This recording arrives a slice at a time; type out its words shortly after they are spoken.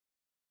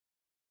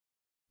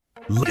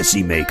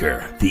Legacy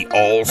Maker, the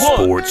All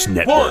Sports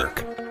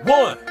Network.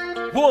 Welcome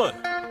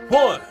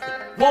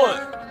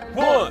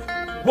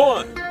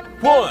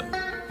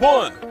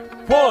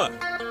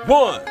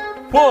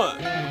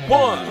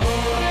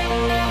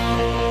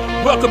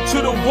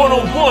to the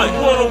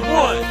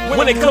one-on-one.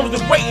 When it comes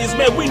to ratings,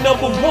 man, we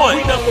number one.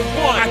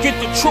 I get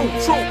the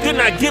truth, then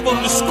I give them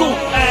the scoop.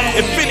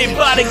 If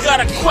anybody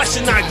got a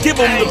question, I give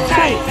them the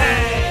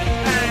proof.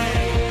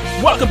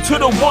 Welcome to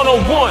the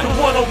one-on-one.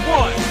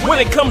 When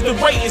it comes to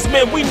ratings,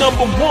 man, we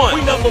number one.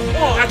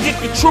 I get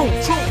the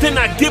truth, then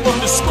I give them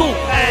the scoop.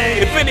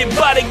 If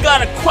anybody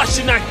got a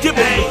question, I give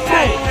them the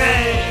proof.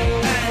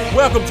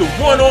 Welcome to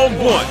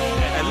one-on-one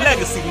at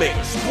Legacy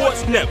Maker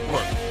Sports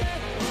Network.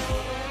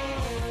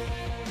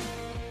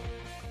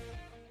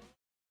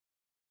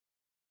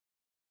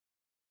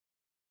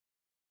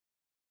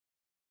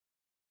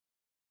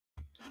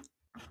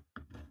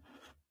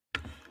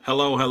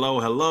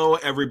 Hello,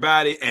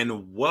 everybody,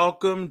 and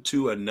welcome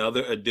to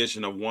another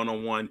edition of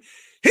One-on-One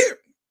here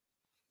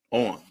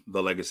on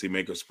the Legacy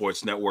Maker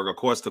Sports Network. Of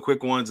course, the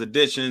quick ones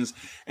editions,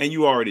 and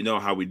you already know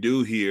how we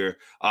do here.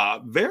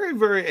 Very,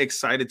 very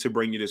excited to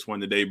bring you this one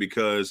today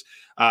because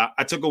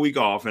I took a week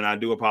off, and I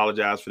do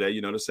apologize for that. You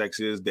know, the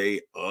sexiest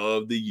day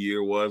of the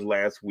year was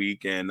last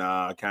week, and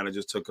I kind of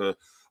just took a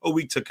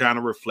week to kind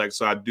of reflect,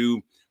 so I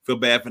do feel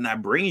bad for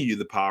not bringing you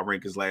the power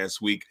rankings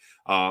last week,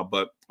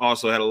 but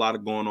also had a lot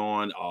of going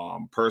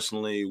on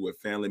personally with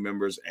family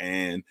members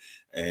and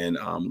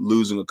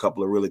losing a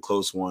couple of really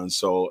close ones.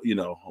 So, you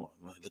know,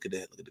 look at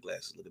that. Look at the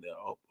glasses. Look at that.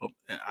 Oh,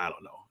 I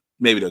don't know.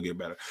 Maybe they'll get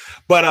better.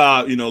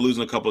 But, you know,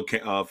 losing a couple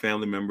of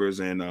family members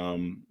and,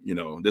 you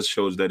know, this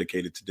show is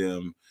dedicated to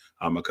them.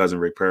 My cousin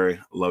Ray Perry,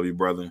 love you,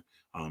 brother.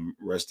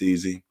 Rest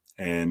easy.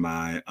 And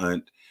my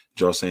aunt,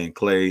 Jocelyn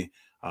Clay,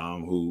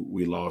 who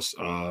we lost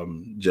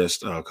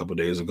just a couple of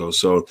days ago.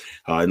 So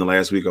in the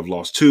last week, I've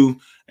lost two,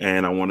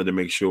 and I wanted to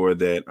make sure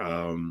that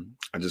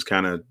I just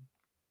kind of,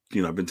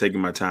 you know, I've been taking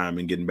my time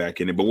and getting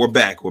back in it. But we're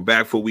back. We're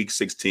back for week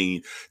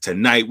 16.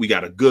 Tonight, we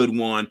got a good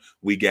one.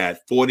 We got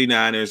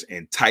 49ers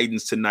and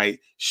Titans tonight.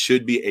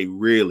 Should be a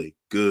really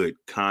good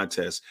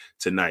contest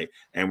tonight.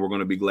 And we're going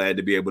to be glad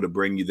to be able to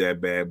bring you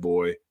that bad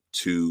boy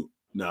to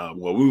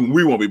well,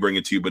 we won't be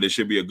bringing it to you, but it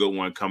should be a good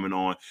one coming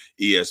on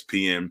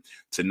ESPN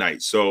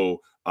tonight.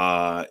 So,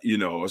 you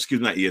know, excuse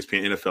me, not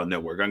ESPN, NFL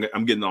Network.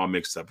 I'm getting all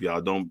mixed up,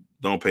 y'all. Don't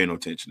pay no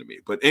attention to me.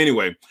 But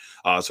anyway,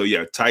 so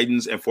yeah,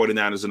 Titans and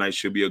 49ers tonight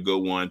should be a good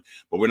one,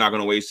 but we're not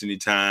going to waste any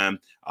time.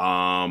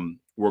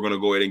 We're going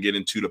to go ahead and get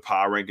into the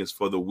power rankings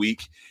for the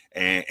week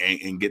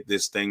and get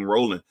this thing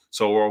rolling.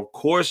 So, of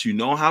course, you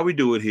know how we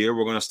do it here.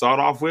 We're going to start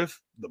off with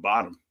the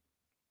bottom.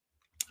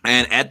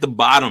 And at the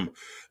bottom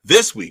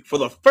this week, for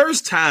the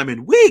first time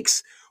in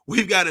weeks,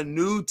 we've got a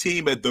new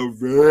team at the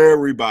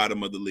very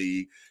bottom of the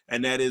league,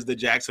 and that is the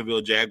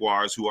Jacksonville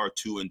Jaguars, who are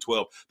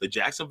 2-12. The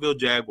Jacksonville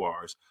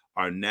Jaguars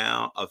are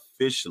now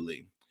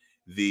officially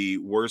the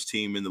worst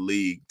team in the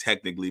league,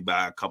 technically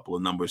by a couple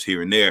of numbers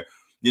here and there.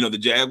 You know, the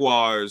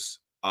Jaguars,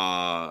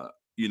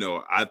 you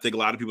know, I think a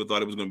lot of people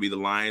thought it was going to be the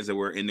Lions that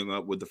were ending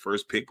up with the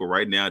first pick, but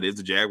right now it is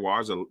the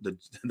Jaguars.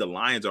 The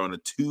Lions are on a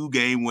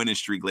 2-game winning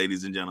streak,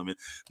 ladies and gentlemen.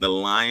 The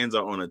Lions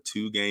are on a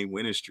 2-game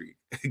winning streak.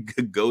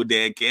 Go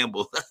Dan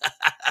Campbell.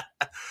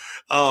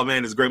 Oh,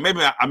 man, it's great. Maybe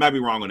I might be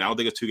wrong on that. I don't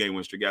think it's 2-game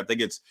win streak. I think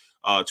it's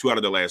 2 out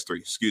of their last 3.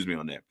 Excuse me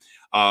on that.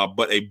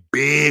 But a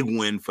big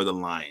win for the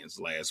Lions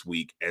last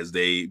week as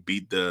they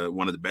beat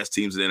one of the best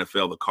teams in the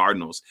NFL, the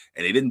Cardinals,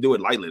 and they didn't do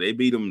it lightly. They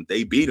beat them.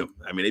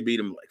 I mean, they beat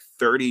them like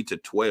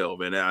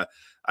 30-12. And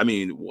I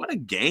mean, what a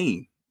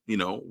game. You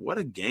know, what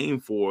a game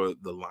for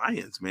the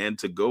Lions, man,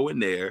 to go in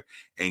there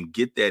and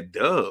get that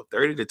dub,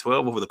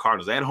 30-12 over the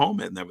Cardinals at home,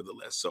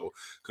 nevertheless. So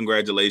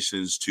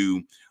congratulations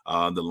to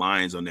the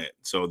Lions on that.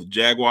 So the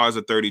Jaguars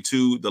are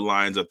 32, the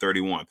Lions are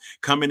 31.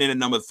 Coming in at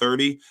number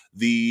 30,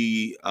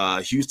 the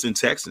Houston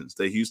Texans.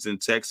 The Houston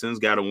Texans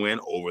got a win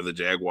over the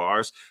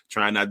Jaguars,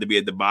 trying not to be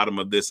at the bottom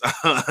of this,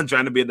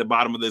 trying to be at the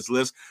bottom of this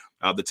list.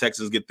 The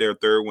Texans get their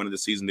third win of the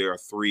season. They are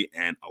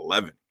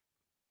 3-11.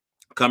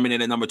 Coming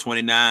in at number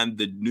 29,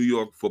 the New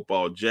York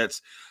Football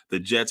Jets. The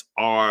Jets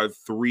are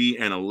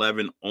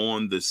 3-11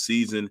 on the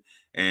season,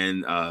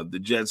 and the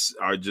Jets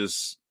are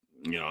just,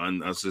 you know,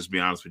 and let's just be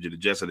honest with you, the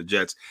Jets are the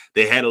Jets.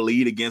 They had a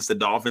lead against the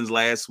Dolphins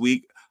last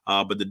week,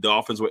 but the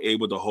Dolphins were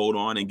able to hold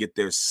on and get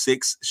their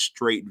 6th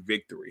straight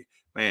victory.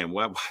 Man,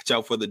 watch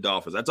out for the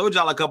Dolphins. I told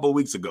y'all a couple of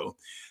weeks ago,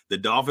 the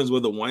Dolphins were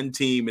the one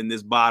team in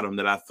this bottom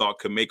that I thought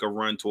could make a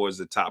run towards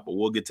the top, but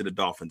we'll get to the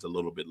Dolphins a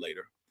little bit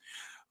later.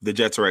 The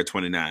Jets are at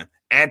 29.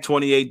 At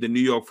 28, the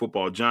New York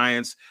Football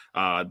Giants. You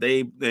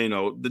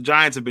know, the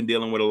Giants have been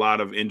dealing with a lot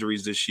of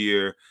injuries this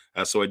year,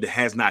 so it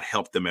has not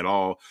helped them at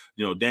all.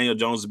 You know, Daniel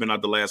Jones has been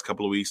out the last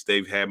couple of weeks.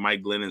 They've had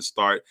Mike Glennon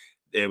start.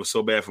 It was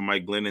so bad for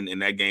Mike Glennon in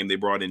that game. They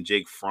brought in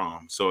Jake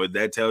Fromm. So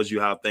that tells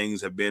you how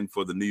things have been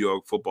for the New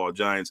York Football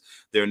Giants.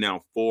 They're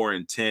now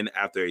 4-10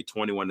 after a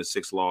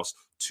 21-6 loss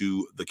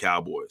to the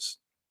Cowboys.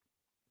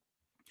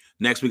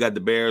 Next, we got the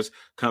Bears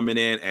coming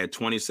in at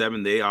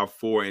 27. They are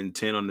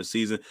 4-10 on the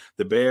season.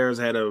 The Bears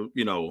had a,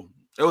 you know,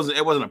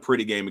 it wasn't a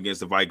pretty game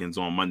against the Vikings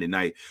on Monday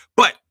night,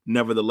 but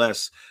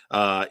nevertheless,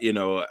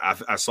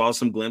 I saw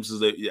some glimpses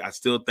that I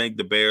still think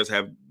the Bears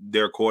have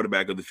their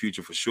quarterback of the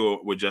future for sure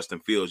with Justin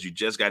Fields. You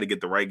just got to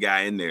get the right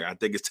guy in there. I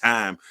think it's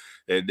time.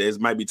 There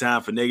might be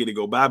time for Nagy to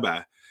go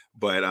bye-bye.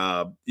 But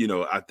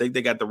I think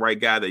they got the right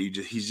guy that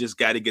he's just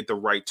got to get the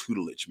right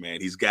tutelage, man.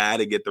 He's got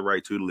to get the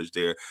right tutelage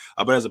there.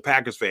 But as a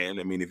Packers fan,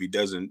 I mean, if he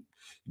doesn't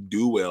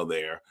do well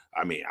there,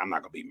 I mean, I'm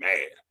not gonna be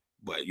mad.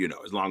 But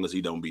as long as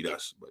he don't beat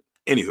us. But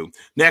anywho,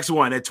 next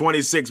one at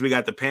 26, we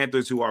got the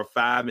Panthers, who are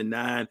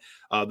 5-9.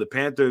 The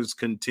Panthers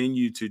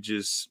continue to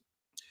just,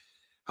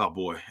 oh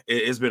boy,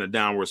 it's been a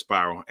downward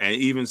spiral. And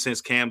even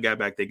since Cam got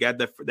back, they got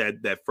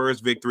that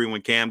first victory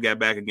when Cam got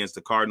back against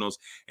the Cardinals,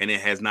 and it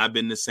has not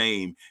been the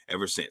same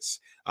ever since.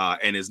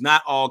 And it's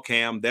not all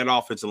Cam. That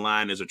offensive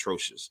line is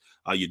atrocious.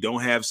 You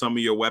don't have some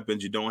of your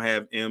weapons. You don't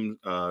have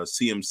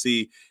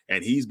CMC,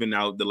 and he's been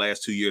out the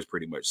last 2 years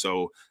pretty much.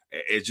 So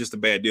it's just a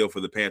bad deal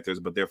for the Panthers,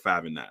 but they're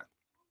 5-9.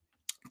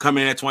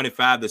 Coming in at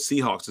 25, the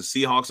Seahawks. The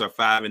Seahawks are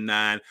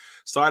 5-9.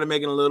 Started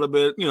making a little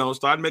bit. No,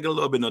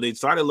 they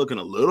started looking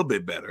a little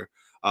bit better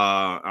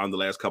on the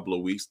last couple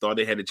of weeks. Thought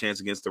they had a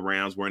chance against the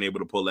Rams. Weren't able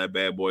to pull that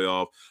bad boy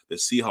off. The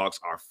Seahawks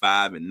are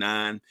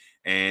 5-9.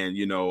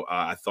 And,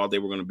 I thought they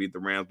were going to beat the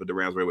Rams, but the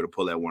Rams were able to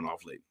pull that one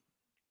off late.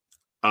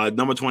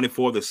 Number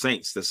 24, the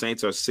Saints. The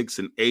Saints are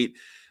 6-8.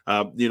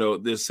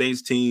 The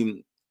Saints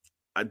team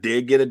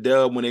did get a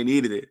dub when they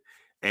needed it.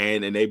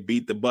 And they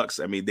beat the Bucks.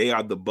 I mean, they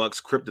are the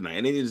Bucks kryptonite.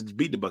 And they didn't just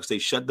beat the Bucks. They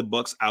shut the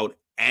Bucks out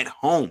at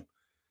home.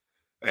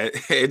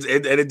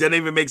 It doesn't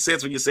even make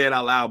sense when you say it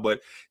out loud, but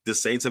the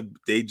Saints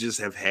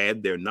have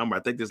had their number.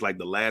 I think there's like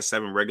the last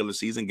 7 regular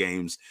season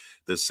games,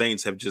 the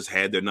Saints have just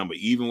had their number,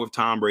 even with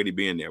Tom Brady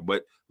being there.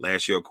 But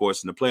last year, of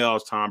course, in the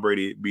playoffs, Tom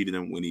Brady beat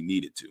them when he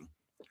needed to.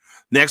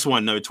 Next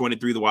one, number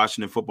 23, the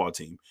Washington football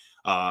team.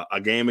 A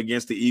game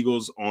against the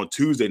Eagles on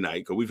Tuesday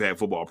night, because we've had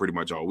football pretty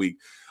much all week.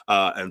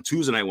 And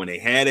Tuesday night, when they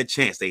had a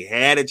chance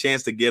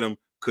to get them,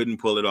 couldn't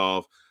pull it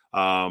off.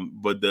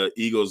 But the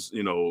Eagles,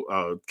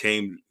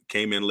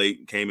 came in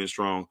late, came in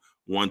strong,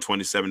 won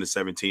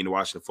 27-17. The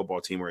Washington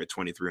football team were at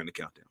 23 on the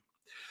countdown.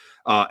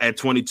 At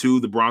 22,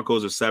 the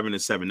Broncos are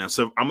 7-7. Now,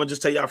 so I'm gonna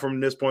just tell y'all from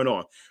this point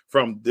on,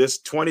 from this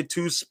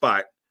 22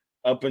 spot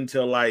up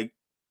until I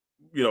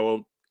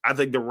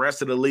think the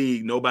rest of the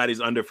league,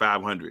 nobody's under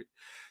 500.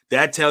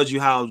 That tells you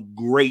how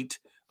great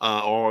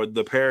or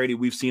the parity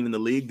we've seen in the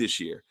league this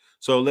year.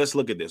 So let's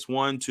look at this.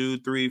 1, 2,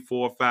 3,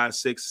 4, 5,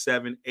 6,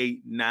 7,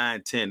 8,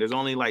 9, 10. There's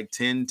only like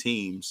 10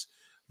 teams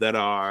that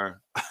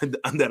are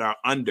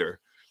under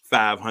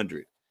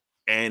 500,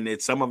 and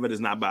some of it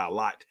is not by a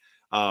lot.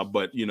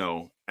 But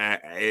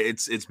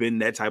it's been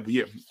that type of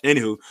year.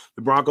 Anywho,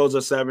 the Broncos are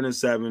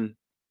 7-7,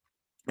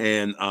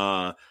 and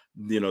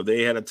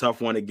they had a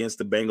tough one against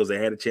the Bengals. They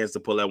had a chance to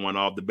pull that one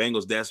off. The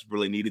Bengals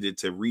desperately needed it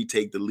to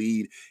retake the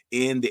lead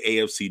in the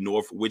AFC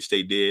North, which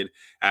they did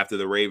after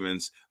the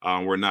Ravens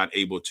were not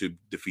able to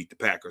defeat the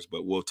Packers.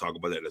 But we'll talk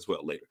about that as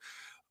well later.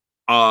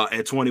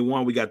 At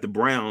 21, we got the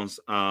Browns.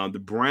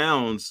 The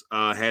Browns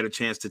had a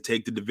chance to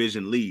take the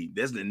division lead.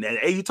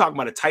 Hey, you talking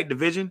about a tight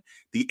division?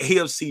 The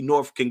AFC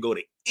North can go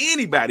to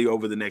anybody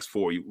over the next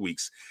 4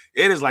 weeks.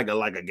 It is like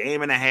a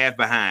game and a half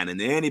behind,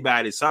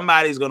 and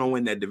somebody's going to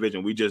win that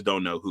division. We just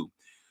don't know who.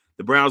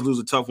 The Browns lose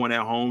a tough one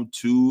at home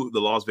to the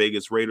Las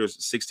Vegas Raiders,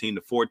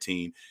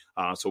 16-14.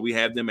 So we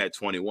have them at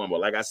 21. But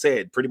like I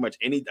said, pretty much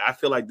I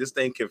feel like this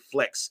thing can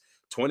flex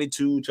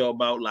 22 to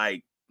about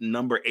like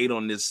number 8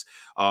 on this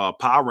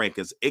power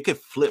rankings. It could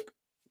flip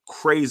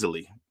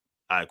crazily.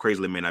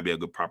 Crazily may not be a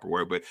good proper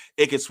word, but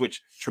it could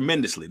switch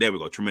tremendously. There we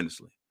go,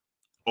 tremendously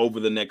over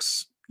the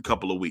next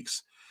couple of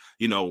weeks.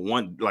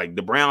 One like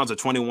the Browns are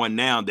 21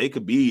 now. They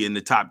could be in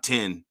the top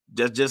 10.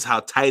 Just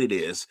how tight it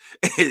is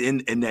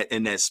in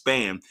that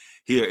span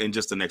here in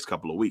just the next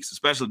couple of weeks,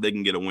 especially if they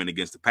can get a win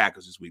against the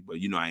Packers this week. But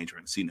I ain't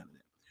trying to see none of that.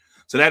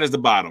 So that is the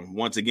bottom.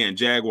 Once again,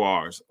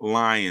 Jaguars,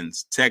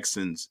 Lions,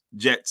 Texans,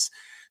 Jets,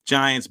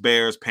 Giants,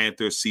 Bears,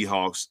 Panthers,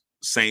 Seahawks,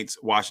 Saints,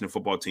 Washington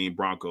football team,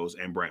 Broncos,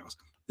 and Browns.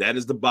 That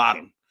is the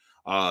bottom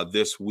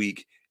this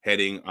week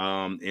heading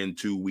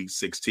into week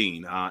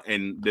 16.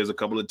 And there's a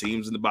couple of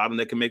teams in the bottom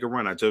that can make a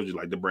run. I told you,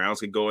 like the Browns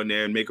could go in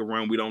there and make a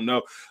run. We don't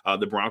know.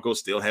 The Broncos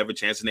still have a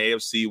chance in the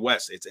AFC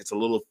West. It's a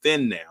little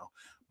thin now,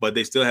 but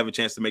they still have a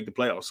chance to make the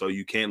playoffs, so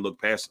you can't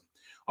look past them.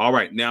 All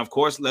right, now, of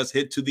course, let's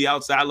hit to the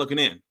outside looking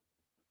in.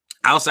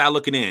 Outside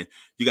looking in,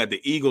 you got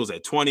the Eagles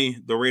at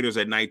 20, the Raiders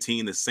at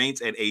 19, the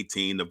Saints at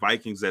 18, the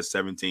Vikings at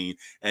 17,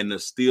 and the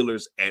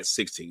Steelers at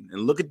 16.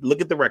 And look at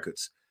the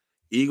records.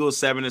 Eagles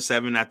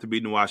 7-7 after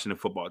beating the Washington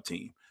football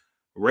team.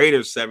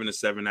 Raiders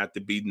 7-7 after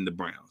beating the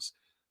Browns.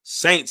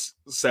 Saints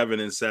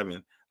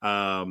 7-7.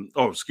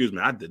 Excuse me,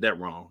 I did that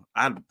wrong.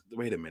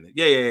 Wait a minute.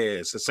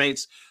 Yeah. So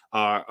Saints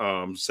are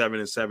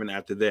 7-7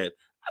 after that.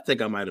 I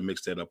think I might have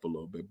mixed that up a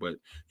little bit, but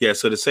yeah.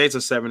 So the Saints are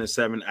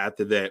 7-7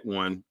 after that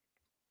one,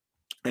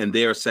 and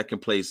they are second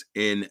place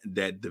in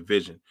that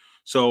division.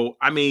 So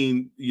I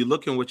mean, you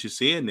look at what you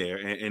see in there,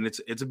 and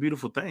it's a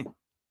beautiful thing.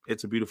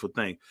 It's a beautiful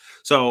thing.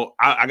 So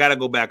I got to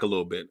go back a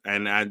little bit,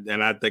 and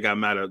I think I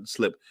might have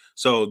slipped.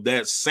 So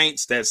that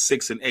Saints, that's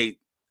 6-8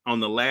 on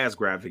the last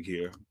graphic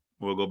here.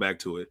 We'll go back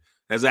to it.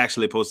 That's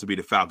actually supposed to be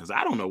the Falcons.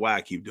 I don't know why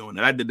I keep doing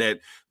that. I did that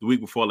the week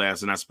before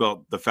last, and I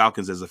spelled the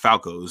Falcons as the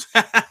Falcos.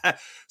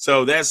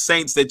 So that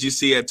Saints that you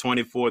see at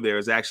 24 there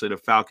is actually the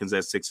Falcons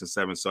at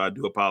 6-7. So I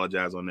do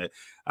apologize on that.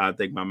 I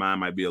think my mind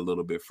might be a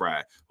little bit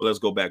fried. Well, let's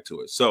go back to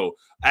it. So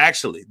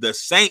actually, the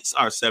Saints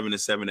are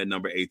 7-7 at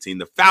number 18.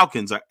 The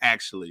Falcons are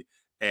actually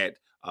at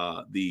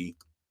the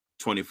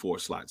 24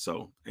 slot.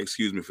 So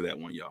excuse me for that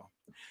one, y'all.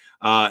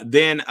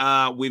 Then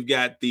we've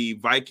got the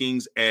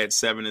Vikings at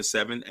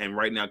 7-7, and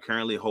right now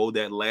currently hold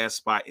that last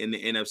spot in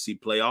the NFC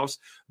playoffs.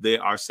 They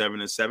are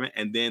 7-7,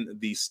 and then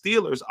the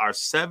Steelers are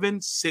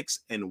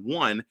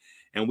 7-6-1,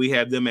 and we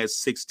have them at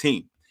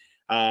 16.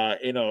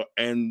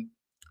 And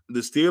the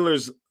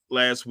Steelers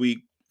last week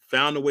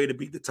found a way to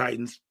beat the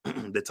Titans.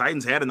 The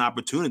Titans had an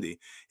opportunity.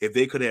 If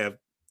they could have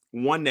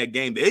won that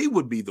game, they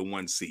would be the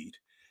 1 seed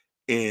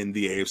in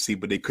the AFC,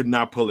 but they could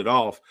not pull it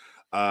off.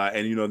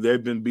 And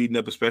they've been beaten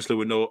up, especially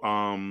with no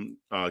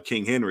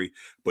King Henry,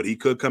 but he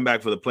could come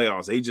back for the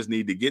playoffs. They just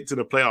need to get to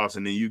the playoffs,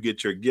 and then you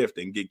get your gift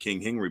and get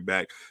King Henry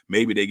back.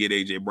 Maybe they get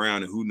AJ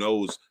Brown, and who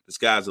knows? The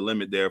sky's the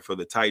limit there for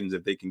the Titans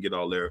if they can get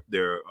all their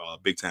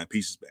big time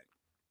pieces back.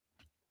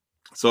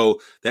 So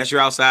that's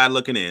your outside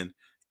looking in: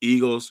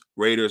 Eagles,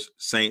 Raiders,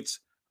 Saints,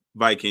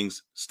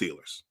 Vikings,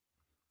 Steelers.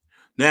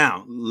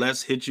 Now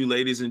let's hit you,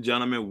 ladies and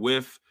gentlemen,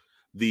 with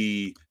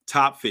the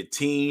top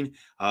 15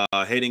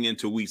 heading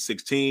into week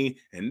 16.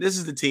 And this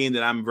is the team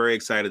that I'm very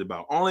excited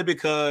about, only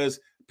because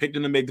I picked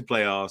them to make the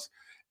playoffs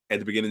at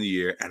the beginning of the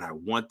year, and I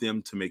want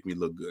them to make me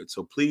look good.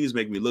 So please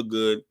make me look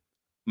good.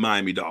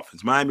 Miami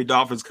Dolphins. Miami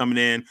Dolphins coming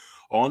in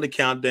on the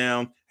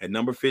countdown at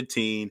number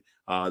 15.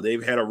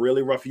 They've had a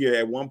really rough year.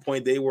 At one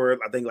point, they were,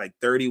 I think, like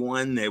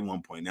 31 at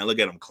one point. Now look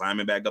at them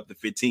climbing back up to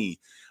 15.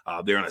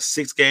 They're on a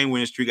 6-game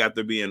winning streak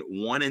after being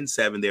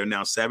 1-7. They're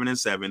now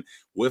 7-7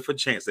 with a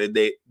chance.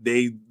 They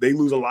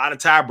lose a lot of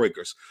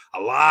tiebreakers.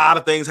 A lot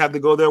of things have to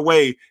go their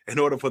way in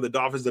order for the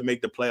Dolphins to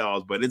make the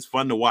playoffs. But it's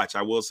fun to watch.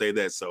 I will say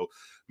that. So,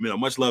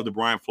 much love to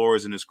Brian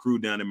Flores and his crew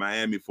down in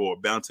Miami for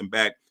bouncing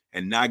back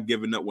and not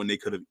giving up when they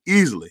could have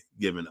easily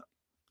given up.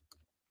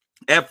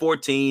 At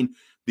 14,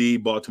 the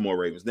Baltimore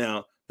Ravens.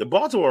 Now, the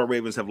Baltimore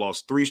Ravens have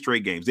lost 3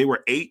 straight games. They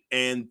were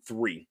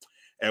 8-3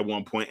 at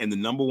one point and the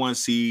number 1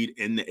 seed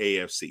in the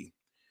AFC.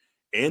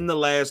 In the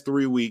last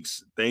 3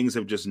 weeks, things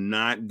have just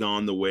not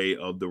gone the way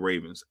of the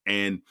Ravens.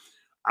 And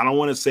I don't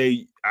want to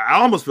say, I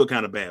almost feel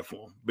kind of bad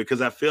for them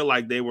because I feel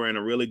like they were in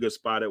a really good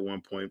spot at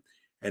one point,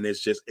 and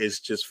it's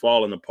just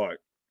falling apart.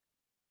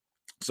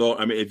 So,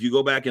 if you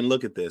go back and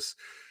look at this,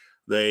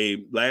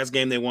 the last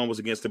game they won was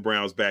against the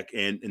Browns back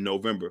in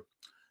November.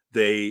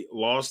 They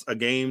lost a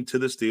game to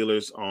the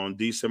Steelers on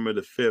December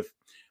the 5th,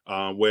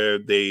 where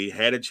they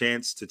had a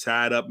chance to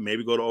tie it up,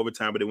 maybe go to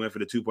overtime, but they went for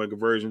the 2-point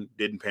conversion.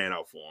 Didn't pan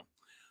out for them.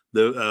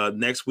 The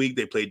next week,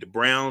 they played the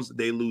Browns.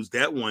 They lose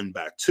that one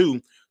by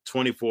 2,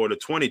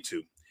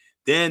 24-22.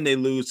 Then they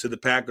lose to the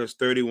Packers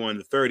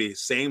 31-30.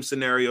 Same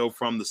scenario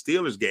from the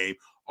Steelers game.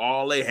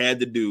 All they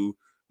had to do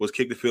was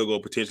kick the field goal,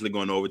 potentially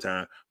going to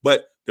overtime.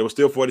 But there was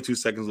still 42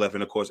 seconds left,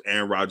 and, of course,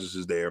 Aaron Rodgers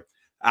is there.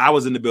 I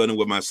was in the building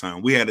with my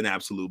son. We had an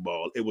absolute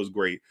ball. It was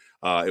great.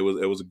 It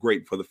was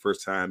great for the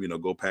first time,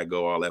 go Pack,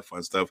 go, all that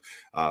fun stuff.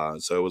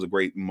 So it was a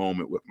great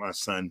moment with my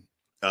son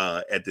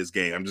at this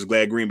game. I'm just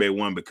glad Green Bay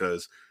won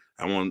because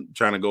I'm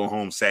trying to go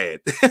home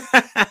sad. But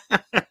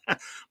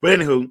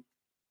anywho,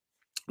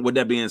 with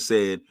that being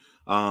said,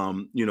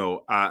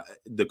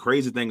 the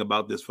crazy thing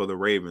about this for the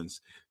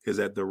Ravens is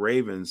that the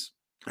Ravens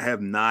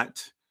have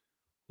not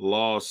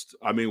lost.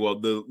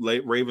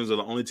 The Ravens are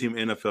the only team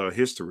in NFL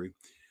history.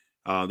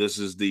 This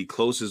is the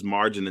closest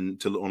margin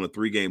on a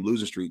 3-game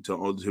losing streak to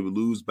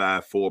lose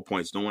by 4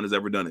 points. No one has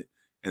ever done it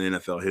in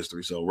NFL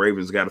history. So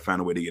Ravens got to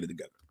find a way to get it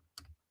together.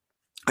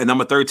 At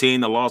number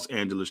 13, the Los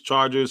Angeles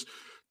Chargers.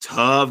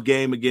 Tough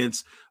game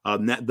against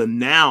the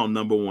now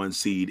number 1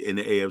 seed in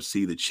the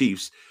AFC, the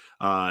Chiefs,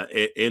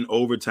 in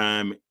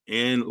overtime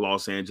in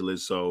Los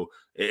Angeles. So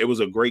it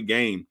was a great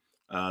game.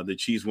 The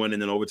Chiefs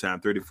winning in overtime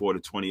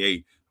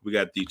 34-28. We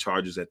got the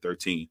Chargers at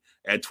 13.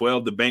 At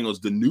 12, the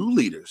Bengals, the new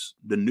leaders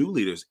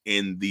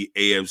in the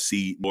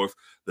AFC North,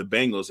 the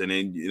Bengals. And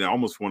then I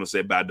almost want to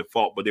say by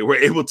default, but they were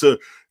able to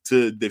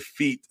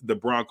defeat the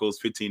Broncos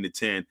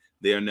 15-10.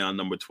 They are now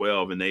number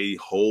 12, and they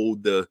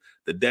hold the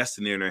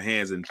destiny in their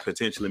hands and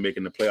potentially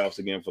making the playoffs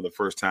again for the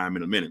first time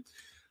in a minute.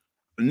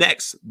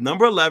 Next,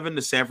 number 11,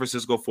 the San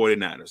Francisco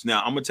 49ers.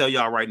 Now, I'm going to tell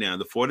y'all right now,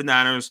 the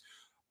 49ers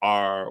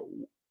are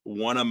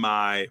one of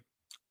my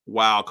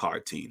wild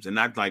card teams, and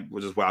not like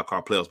just wild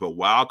card playoffs, but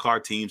wild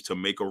card teams to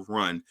make a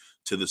run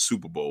to the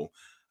Super Bowl.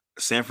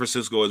 San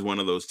Francisco is one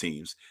of those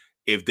teams.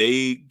 If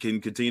they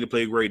can continue to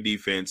play great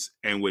defense,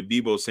 and with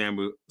Deebo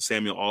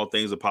Samuel, all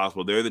things are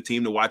possible. They're the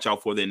team to watch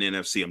out for in the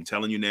NFC. I'm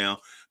telling you now,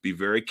 be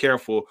very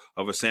careful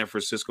of a San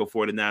Francisco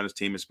 49ers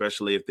team,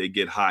 especially if they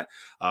get hot.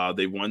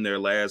 They won their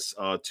last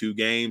 2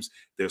 games.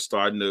 They're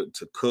starting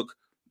to cook.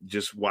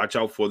 just watch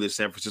out for this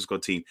San Francisco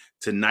team.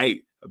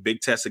 Tonight, a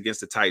big test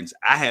against the Titans.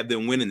 I have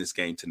them winning this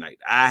game tonight.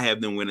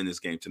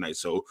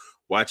 So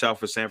watch out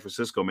for San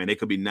Francisco, man. They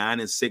could be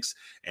 9-6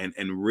 and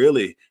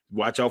really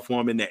watch out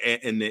for them in the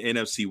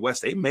NFC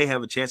West. They may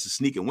have a chance to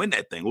sneak and win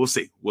that thing. We'll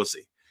see.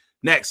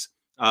 Next,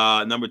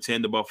 number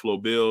 10, the Buffalo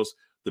Bills.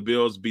 The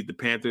Bills beat the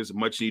Panthers.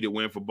 Much needed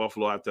win for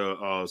Buffalo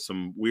after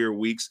some weird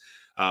weeks.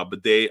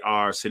 But they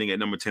are sitting at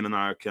number 10 on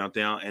our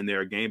countdown, and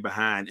they're a game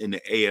behind in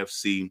the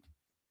AFC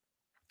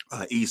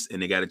East,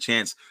 and they got a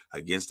chance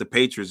against the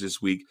Patriots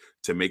this week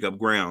to make up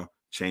ground,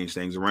 change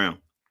things around.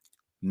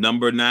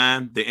 Number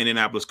 9, the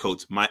Indianapolis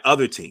Colts, my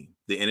other team.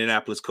 The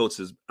Indianapolis Colts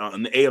is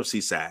on the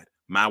AFC side,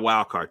 my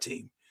wild card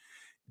team.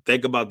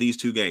 Think about these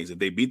two games. If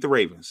they beat the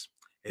Ravens,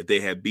 if they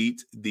had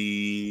beat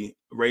the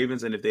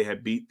Ravens, and if they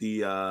had beat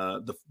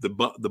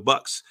the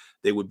Bucks,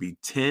 they would be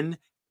 10-4.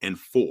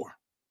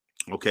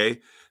 Okay,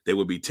 they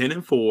would be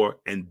 10-4,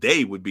 and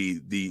they would be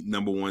the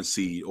number 1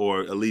 seed,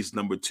 or at least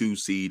number 2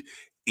 seed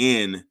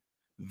in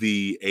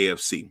the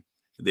AFC.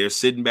 They're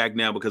sitting back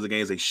now because of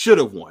games they should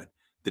have won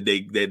that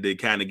they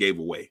kind of gave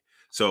away.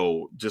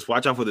 So just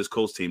watch out for this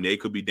Colts team. They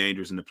could be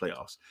dangerous in the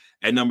playoffs.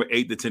 At number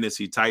 8, the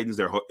Tennessee Titans.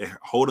 They're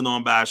holding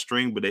on by a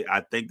string, but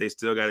I think they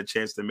still got a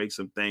chance to make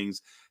some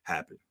things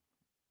happen.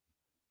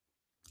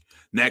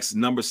 Next,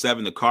 number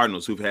 7, the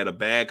Cardinals, who've had a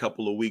bad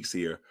couple of weeks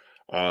here.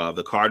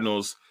 The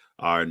Cardinals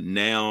are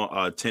now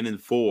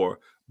 10-4,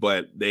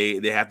 but they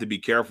have to be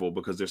careful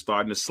because they're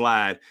starting to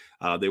slide.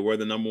 They were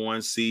the number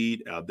 1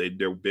 seed. They've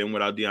been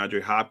without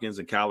DeAndre Hopkins,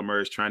 and Kyler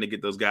Murray is trying to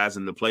get those guys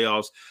in the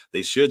playoffs.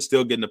 They should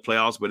still get in the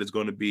playoffs, but it's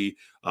going to be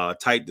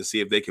tight to see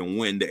if they can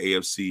win the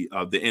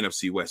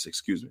NFC West.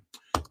 Excuse me.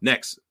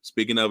 Next,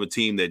 speaking of a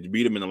team that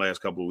beat them in the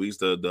last couple of weeks,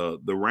 the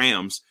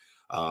Rams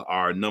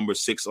are number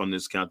 6 on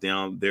this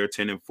countdown. They're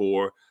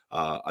 10-4.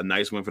 A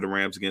nice win for the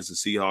Rams against the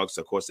Seahawks.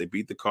 Of course, they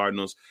beat the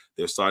Cardinals.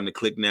 They're starting to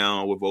click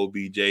now with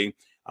OBJ.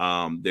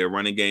 Their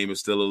running game is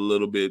still a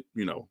little bit,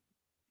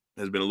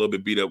 has been a little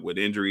bit beat up with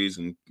injuries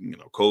and,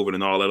 COVID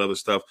and all that other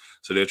stuff.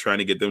 So they're trying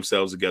to get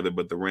themselves together.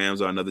 But the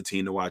Rams are another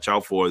team to watch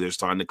out for. They're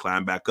starting to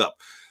climb back up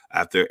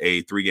after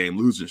a 3-game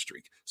losing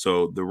streak.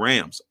 So the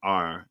Rams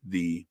are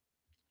the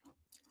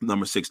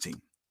number 16.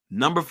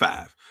 Number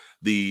 5,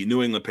 the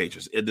New England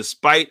Patriots.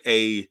 Despite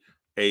a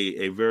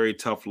very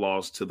tough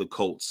loss to the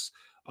Colts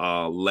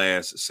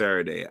last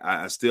Saturday,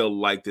 I still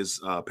like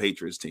this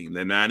Patriots team.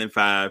 They're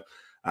 9-5.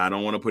 I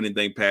don't want to put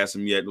anything past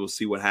them yet. We'll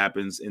see what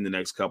happens in the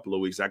next couple of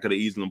weeks. I could have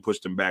easily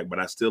pushed them back, but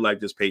I still like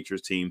this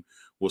Patriots team.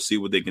 We'll see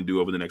what they can do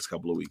over the next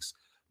couple of weeks.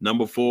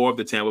 Number 4,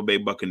 the Tampa Bay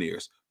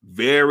Buccaneers.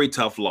 Very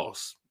tough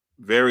loss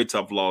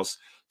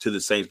to the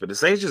Saints, but the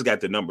Saints just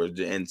got the numbers,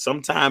 and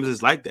sometimes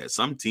it's like that.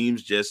 Some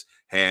teams just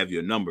have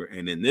your number,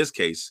 and in this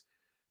case,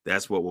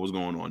 that's what was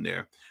going on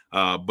there.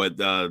 But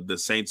the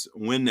Saints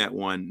win that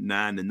one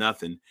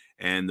 9-0,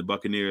 and the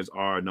Buccaneers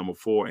are number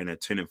 4 and at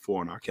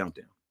 10-4 on our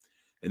countdown.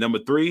 And number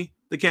 3,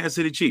 the Kansas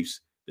City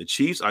Chiefs. The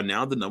Chiefs are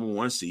now the number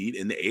 1 seed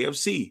in the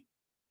AFC.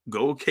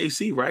 Go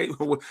KC, right?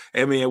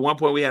 I mean, at one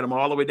point we had them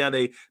all the way down.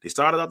 They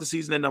started out the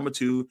season at number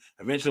 2,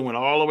 eventually went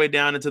all the way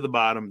down into the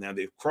bottom. Now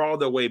they've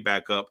crawled their way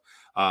back up,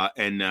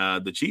 and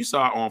the Chiefs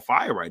are on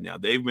fire right now.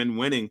 They've been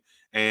winning,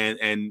 and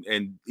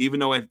even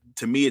though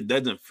to me it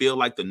doesn't feel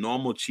like the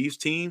normal Chiefs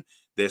team,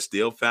 they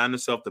still found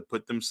themselves to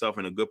put themselves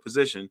in a good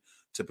position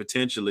to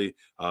potentially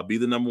be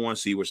the number 1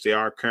 seed, which they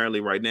are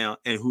currently right now.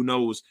 And who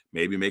knows,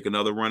 maybe make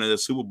another run at the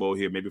Super Bowl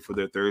here, maybe for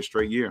their 3rd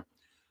straight year.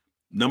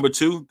 Number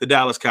 2, the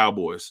Dallas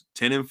Cowboys,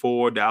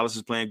 10-4. Dallas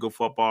is playing good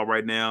football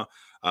right now.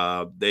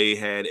 They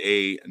had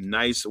a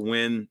nice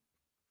win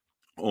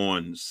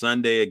on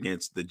Sunday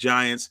against the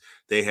Giants.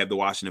 They have the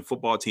Washington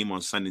football team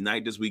on Sunday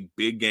night this week.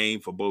 Big game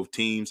for both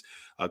teams.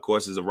 Of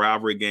course, it's a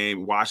rivalry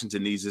game.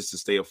 Washington needs this to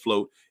stay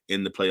afloat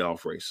in the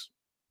playoff race.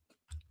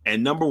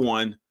 And number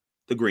 1,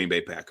 the Green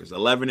Bay Packers,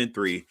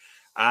 11-3.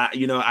 I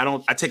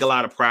take a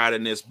lot of pride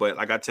in this, but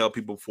like I tell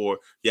people before,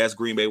 yes,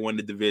 Green Bay won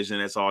the division.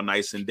 That's all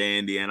nice and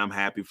dandy, and I'm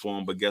happy for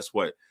them. But guess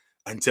what?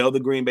 Until the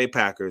Green Bay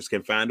Packers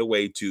can find a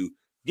way to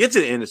get to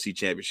the NFC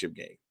Championship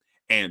game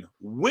and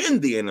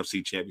win the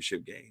NFC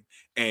Championship game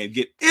and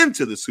get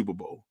into the Super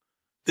Bowl,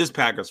 this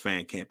Packers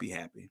fan can't be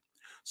happy.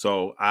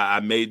 So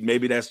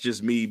maybe that's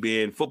just me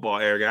being football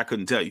arrogant. I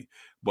couldn't tell you.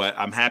 But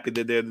I'm happy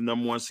that they're the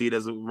number 1 seed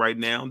as of right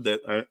now,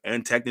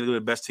 and technically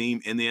the best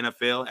team in the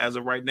NFL as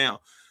of right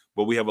now.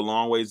 But we have a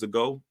long ways to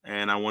go,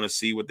 and I want to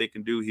see what they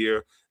can do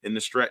here in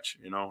the stretch.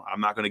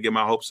 I'm not going to get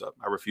my hopes up.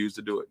 I refuse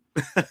to do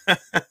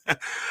it.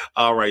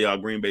 All right, y'all.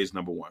 Green Bay's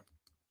number 1.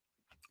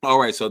 All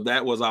right, so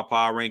that was our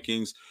power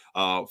rankings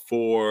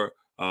for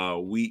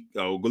week,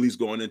 at least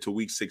going into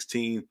week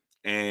 16.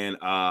 And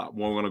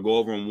we're going to go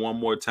over them one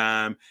more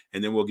time,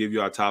 and then we'll give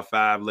you our top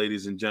 5,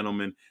 ladies and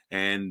gentlemen,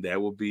 and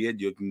that will be it.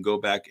 You can go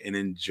back and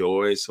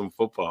enjoy some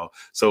football.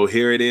 So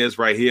here it is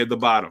right here at the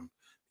bottom.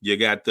 You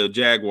got the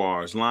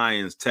Jaguars,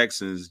 Lions,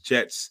 Texans,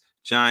 Jets,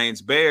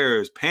 Giants,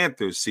 Bears,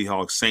 Panthers,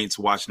 Seahawks, Saints,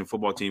 Washington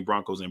football team,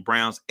 Broncos, and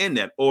Browns in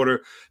that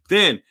order.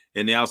 Then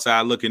in the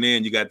outside looking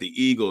in, you got the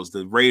Eagles,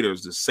 the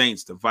Raiders, the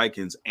Saints, the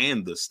Vikings,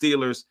 and the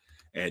Steelers.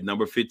 At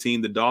number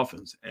 15, the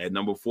Dolphins. At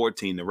number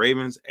 14, the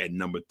Ravens. At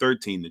number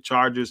 13, the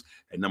Chargers.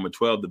 At number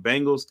 12, the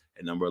Bengals.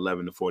 At number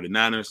 11, the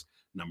 49ers.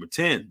 Number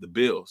 10, the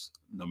Bills.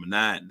 Number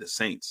 9,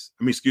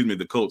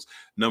 the Colts.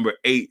 Number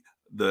 8,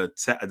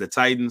 the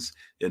Titans.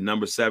 At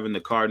number 7, the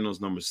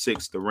Cardinals. Number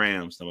 6, the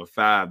Rams. Number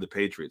 5, the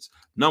Patriots.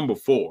 Number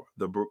 4,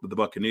 the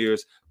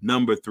Buccaneers.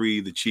 Number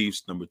 3, the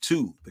Chiefs. Number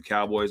 2, the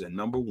Cowboys. And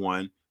number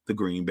 1, the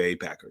Green Bay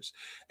Packers.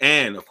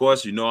 And of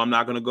course, I'm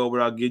not going to go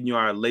without getting you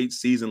our late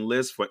season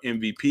list for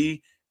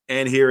MVP.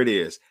 And here it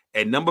is.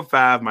 At number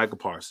 5, Michael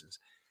Parsons.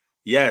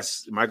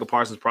 Yes, Michael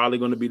Parsons probably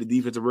going to be the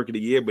defensive rookie of the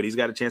year, but he's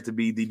got a chance to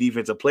be the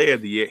defensive player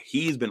of the year.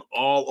 He's been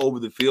all over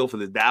the field for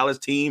the Dallas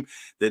team,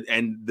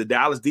 and the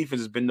Dallas defense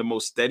has been the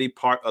most steady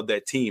part of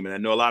that team. And I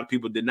know a lot of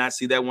people did not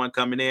see that one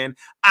coming in.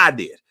 I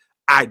did,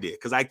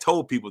 because I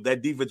told people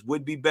that defense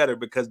would be better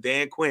because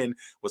Dan Quinn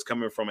was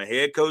coming from a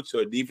head coach to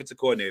a defensive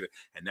coordinator,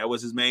 and that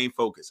was his main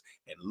focus.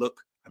 And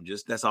look,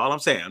 that's all I'm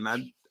saying.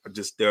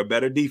 They're a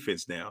better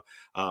defense now.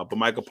 But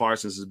Michael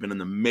Parsons has been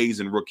an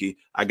amazing rookie.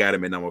 I got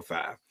him at number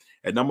 5.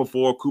 At number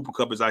 4, Cooper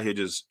Kupp is out here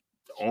just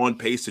on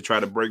pace to try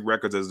to break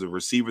records as a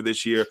receiver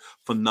this year.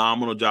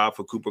 Phenomenal job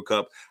for Cooper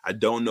Kupp. I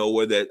don't know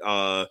where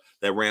that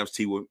Rams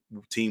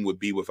team would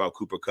be without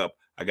Cooper Kupp.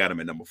 I got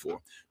him at number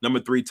 4. Number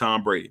 3,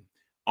 Tom Brady.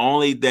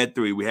 Only that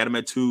 3. We had him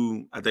at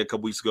 2, I think, a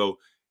couple weeks ago.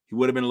 He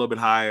would have been a little bit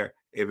higher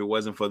if it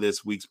wasn't for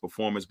this week's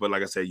performance. But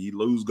like I said, you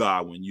lose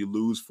Godwin, you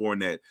lose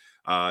Fournette.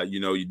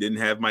 You didn't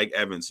have Mike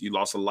Evans. You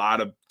lost a lot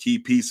of key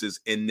pieces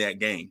in that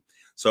game.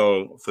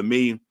 So for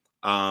me,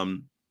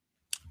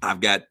 I've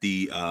got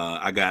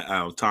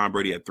Tom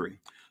Brady at 3.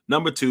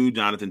 Number 2,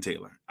 Jonathan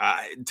Taylor.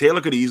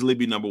 Taylor could easily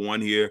be number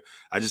 1 here.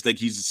 I just think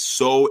he's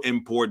so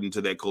important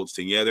to that Colts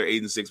team. Yeah, they're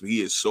 8-6, but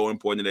he is so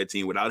important to that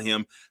team. Without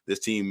him, this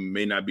team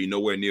may not be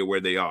nowhere near where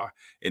they are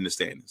in the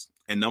standings.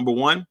 And number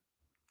 1,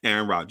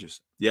 Aaron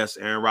Rodgers. Yes,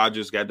 Aaron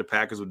Rodgers got the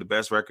Packers with the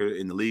best record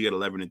in the league at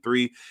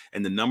 11-3,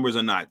 and the numbers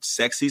are not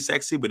sexy,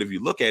 but if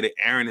you look at it,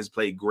 Aaron has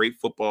played great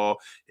football,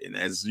 and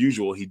as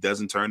usual, he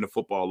doesn't turn the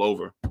football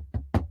over.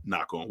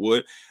 Knock on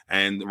wood.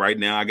 And right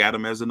now, I got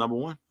him as the number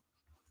 1.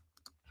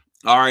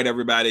 All right,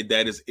 everybody,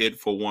 that is it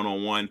for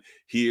one-on-one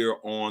here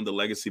on the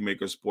Legacy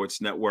Maker Sports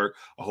Network.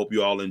 I hope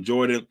you all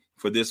enjoyed it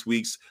for this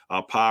week's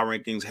power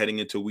rankings heading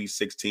into week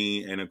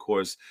 16 and, of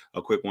course,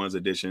 a quick ones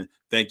edition.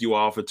 Thank you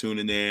all for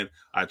tuning in.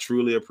 I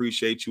truly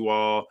appreciate you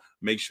all.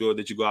 Make sure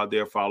that you go out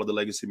there, follow the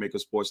Legacy Maker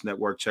Sports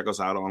Network. Check us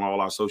out on all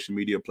our social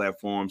media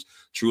platforms.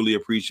 Truly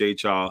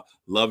appreciate y'all.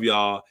 Love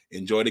y'all.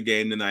 Enjoy the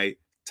game tonight.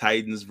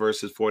 Titans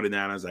versus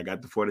 49ers. I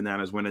got the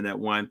 49ers winning that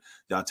one.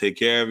 Y'all take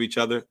care of each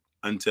other.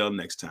 Until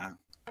next time.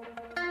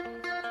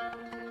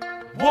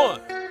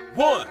 One.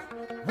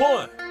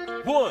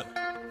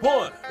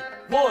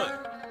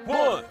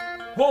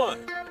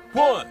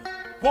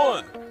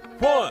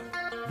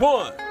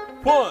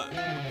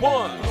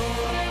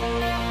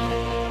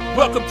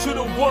 Welcome to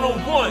the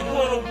one-on-one.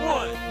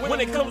 When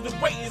it comes to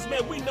ratings,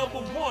 man, we number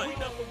one.